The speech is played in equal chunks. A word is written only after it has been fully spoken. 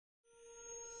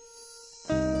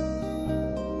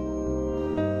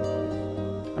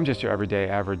I'm just your everyday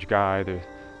average guy, the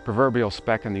proverbial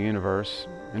speck in the universe.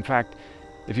 In fact,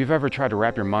 if you've ever tried to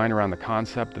wrap your mind around the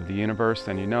concept of the universe,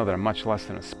 then you know that I'm much less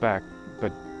than a speck.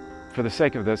 But for the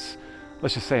sake of this,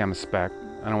 let's just say I'm a speck.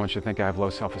 I don't want you to think I have low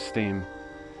self-esteem.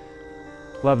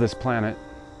 Love this planet,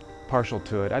 partial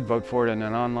to it. I'd vote for it in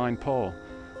an online poll.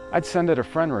 I'd send it a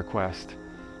friend request.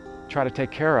 Try to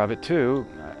take care of it too.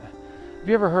 Have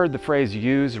you ever heard the phrase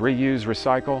use, reuse,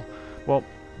 recycle? Well,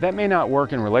 that may not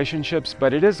work in relationships,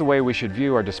 but it is the way we should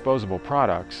view our disposable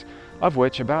products, of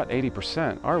which about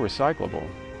 80% are recyclable.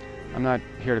 I'm not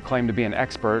here to claim to be an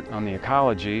expert on the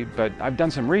ecology, but I've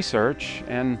done some research,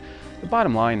 and the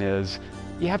bottom line is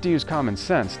you have to use common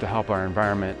sense to help our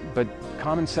environment, but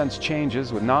common sense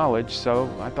changes with knowledge,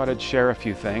 so I thought I'd share a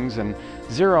few things and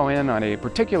zero in on a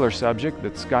particular subject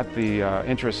that's got the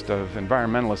interest of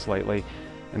environmentalists lately,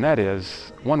 and that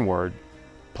is, one word,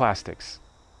 plastics.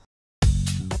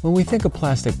 When we think of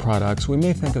plastic products, we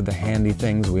may think of the handy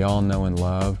things we all know and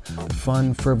love, the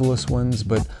fun, frivolous ones,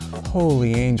 but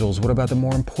holy angels, what about the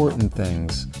more important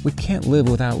things? We can't live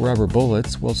without rubber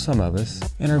bullets, well, some of us,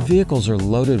 and our vehicles are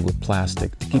loaded with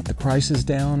plastic to keep the prices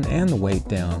down and the weight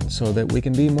down so that we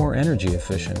can be more energy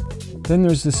efficient. Then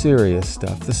there's the serious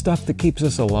stuff, the stuff that keeps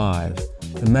us alive.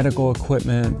 The medical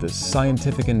equipment, the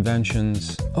scientific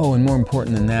inventions. Oh, and more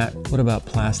important than that, what about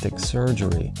plastic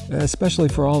surgery? Especially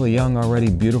for all the young,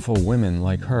 already beautiful women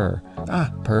like her.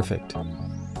 Ah, perfect.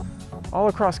 All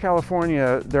across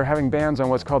California, they're having bans on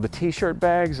what's called the t-shirt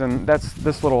bags, and that's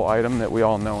this little item that we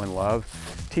all know and love.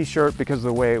 T-shirt, because of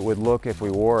the way it would look if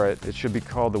we wore it. It should be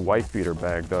called the wife beater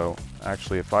bag, though.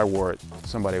 Actually, if I wore it,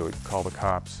 somebody would call the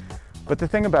cops. But the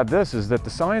thing about this is that the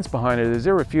science behind it is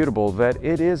irrefutable, that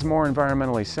it is more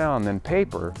environmentally sound than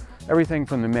paper. Everything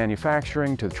from the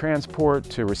manufacturing to the transport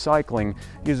to recycling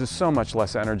uses so much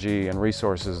less energy and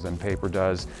resources than paper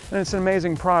does. And it's an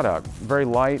amazing product, very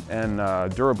light and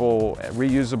durable,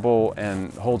 reusable,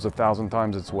 and holds 1,000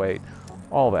 times its weight.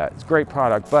 All that. It's a great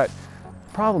product, but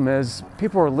the problem is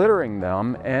people are littering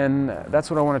them, and that's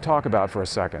what I want to talk about for a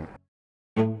second.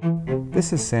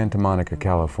 This is Santa Monica,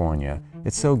 California.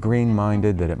 It's so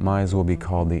green-minded that it might as well be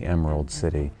called the Emerald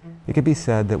City. It could be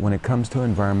said that when it comes to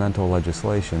environmental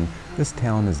legislation, this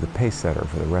town is the pace-setter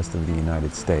for the rest of the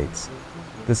United States.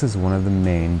 This is one of the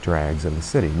main drags of the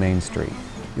city, Main Street.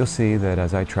 You'll see that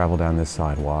as I travel down this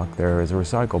sidewalk, there is a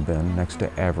recycle bin next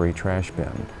to every trash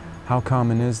bin. How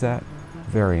common is that?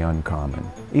 Very uncommon,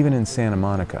 even in Santa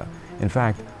Monica. In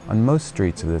fact, on most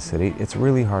streets of the city, it's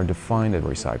really hard to find a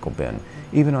recycle bin.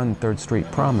 Even on 3rd Street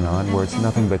Promenade, where it's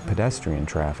nothing but pedestrian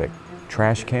traffic.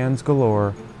 Trash cans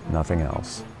galore, nothing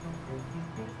else.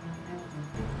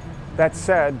 That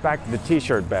said, back to the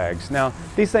t-shirt bags. Now,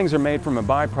 these things are made from a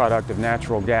byproduct of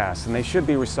natural gas, and they should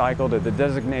be recycled at the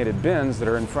designated bins that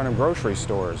are in front of grocery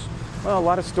stores. Well, a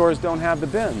lot of stores don't have the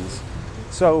bins.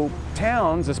 So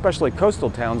towns, especially coastal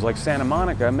towns like Santa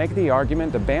Monica, make the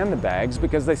argument to ban the bags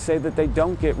because they say that they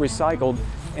don't get recycled.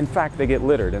 In fact, they get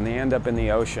littered and they end up in the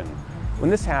ocean. When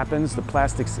this happens, the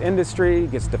plastics industry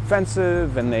gets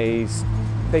defensive and they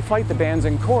fight the bans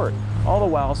in court, all the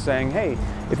while saying, hey,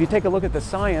 if you take a look at the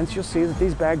science, you'll see that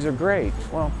these bags are great.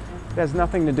 Well, it has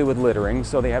nothing to do with littering,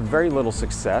 so they have very little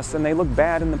success and they look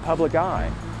bad in the public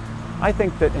eye. I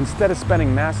think that instead of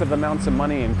spending massive amounts of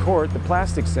money in court, the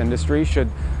plastics industry should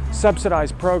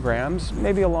subsidize programs,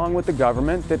 maybe along with the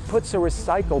government, that puts a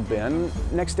recycle bin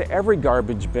next to every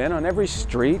garbage bin on every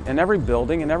street and every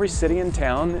building in every city and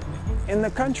town in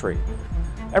the country.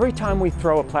 Every time we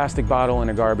throw a plastic bottle in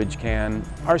a garbage can,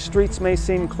 our streets may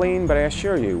seem clean, but I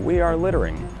assure you, we are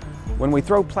littering. When we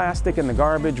throw plastic in the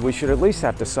garbage, we should at least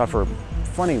have to suffer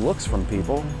funny looks from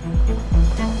people.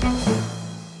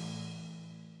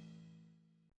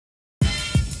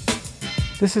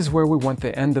 This is where we want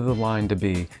the end of the line to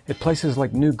be, at places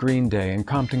like New Green Day in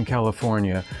Compton,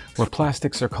 California, where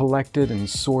plastics are collected and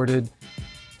sorted,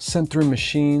 sent through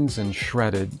machines and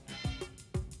shredded.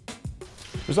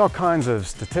 There's all kinds of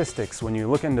statistics when you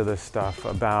look into this stuff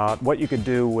about what you could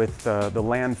do with the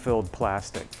landfilled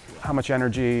plastic. How much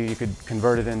energy you could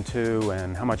convert it into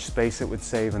and how much space it would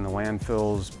save in the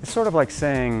landfills. It's sort of like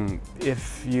saying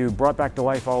if you brought back to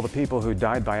life all the people who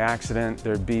died by accident,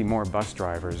 there'd be more bus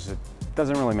drivers. It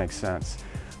doesn't really make sense.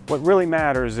 What really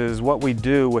matters is what we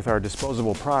do with our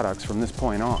disposable products from this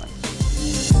point on.